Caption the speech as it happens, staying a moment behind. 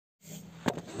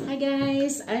Hi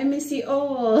guys, I miss you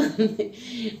all.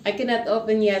 I cannot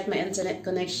open yet my internet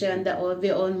connection. That will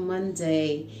be on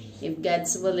Monday. If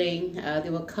God's willing, they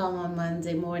will come on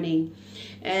Monday morning.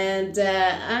 And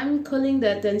I'm calling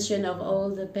the attention of all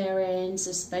the parents,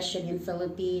 especially in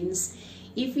Philippines.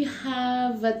 If you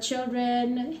have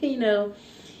children,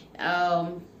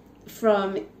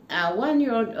 from 1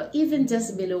 year old or even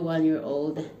just below 1 year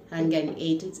old hanggang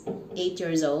 8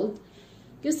 years old,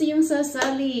 gusto yung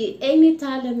Sasali, any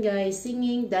talent guys,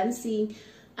 singing, dancing,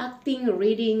 acting,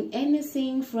 reading,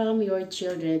 anything from your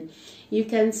children, you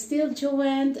can still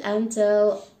join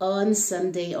until on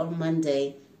Sunday or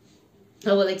Monday.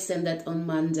 I will extend that on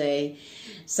Monday.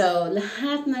 So,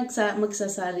 lahat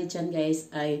magsasali dyan guys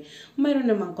ay mayroon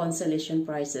namang consolation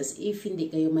prizes if hindi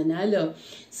kayo manalo.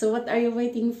 So, what are you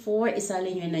waiting for?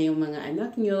 Isali nyo na yung mga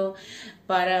anak nyo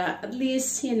para at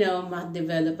least,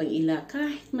 ma-develop ang ila.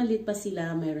 Kahit maliit pa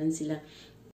sila, mayroon sila.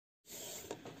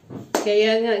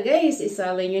 Kaya nga guys,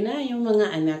 isali nyo na yung mga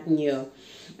anak nyo.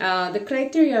 The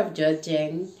criteria of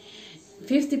judging,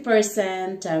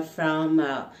 50% from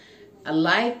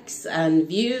likes and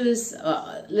views,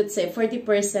 let's say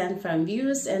 40% from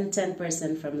views and 10%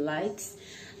 from likes,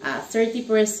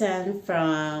 30%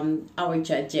 from our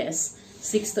judges,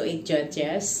 6 to 8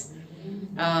 judges,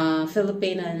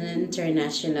 Filipino and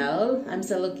international. I'm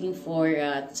still looking for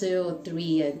 2 or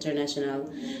 3 international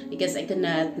because I could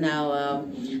not now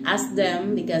ask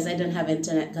them because I don't have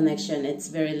internet connection. It's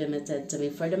very limited to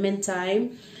me for the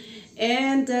meantime.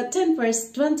 And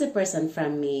 20%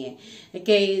 from me.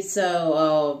 Okay,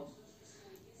 so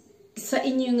sa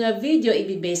inyong video,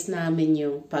 i-base namin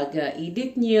yung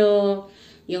pag-edit nyo,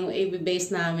 yung i-base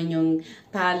namin yung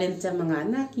talent sa mga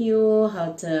anak nyo,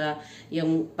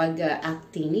 yung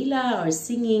pag-acting nila, or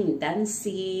singing,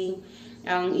 dancing,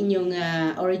 ang inyong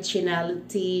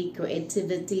originality,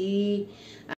 creativity.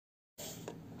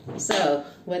 So,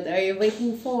 what are you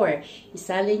waiting for?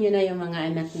 Isali nyo na yung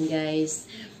mga anak nyo guys.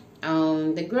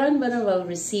 The grand winner will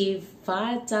receive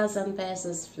 5,000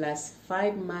 pesos plus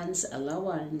 5 months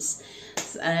allowance,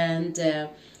 and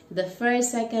the first,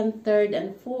 second, third,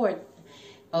 and fourth.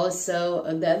 Also,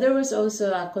 there was also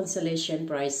a consolation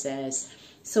prizes.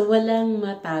 So, walang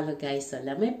matalo guys.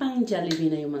 May pang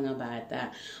Jollibee na yung mga bata.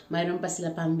 Mayroon pa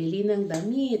sila pambili ng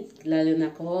damit. Lalo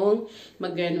na kung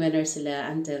mag-grand winner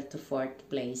sila until to 4th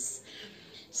place.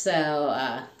 So,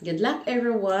 good luck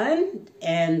everyone,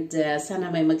 and sana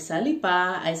may magsali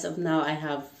pa. As of now, I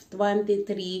have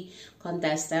 23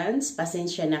 contestants.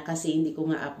 Pasensya na kasi hindi ko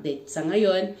ma-update sa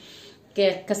ngayon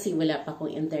kasi wala pa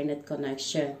akong internet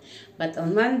connection. But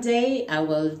on Monday, I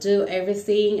will do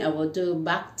everything. I will do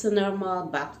back to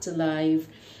normal, back to live,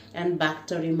 and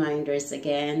back to reminders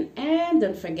again. And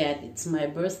don't forget, it's my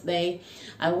birthday.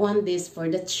 I want this for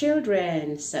the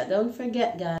children, so don't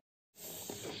forget guys.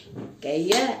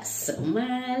 Kaya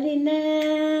sumali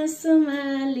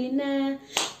na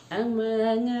ang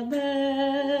mga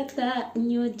bata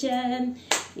nyo dyan.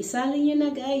 Isali nyo na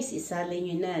guys, isali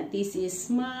nyo na. This is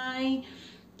my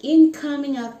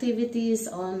incoming activities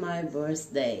on my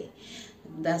birthday.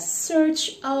 The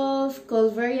search of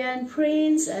Culverian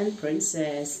prince and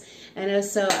princess. And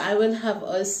also, I will have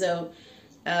also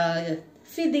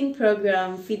feeding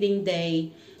program, feeding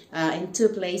day in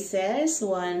 2 places.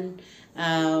 One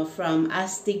from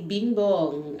Astig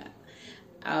Bingbong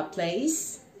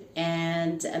place,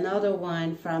 and another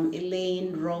one from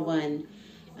Elaine Rowan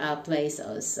place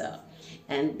also.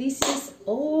 And this is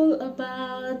all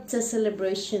about the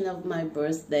celebration of my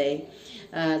birthday,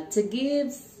 to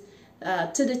give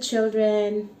to the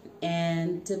children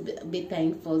and to be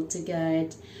thankful to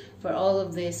God for all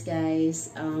of this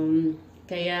guys.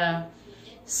 Kaya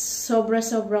sobra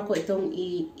ko itong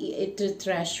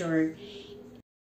i-treasure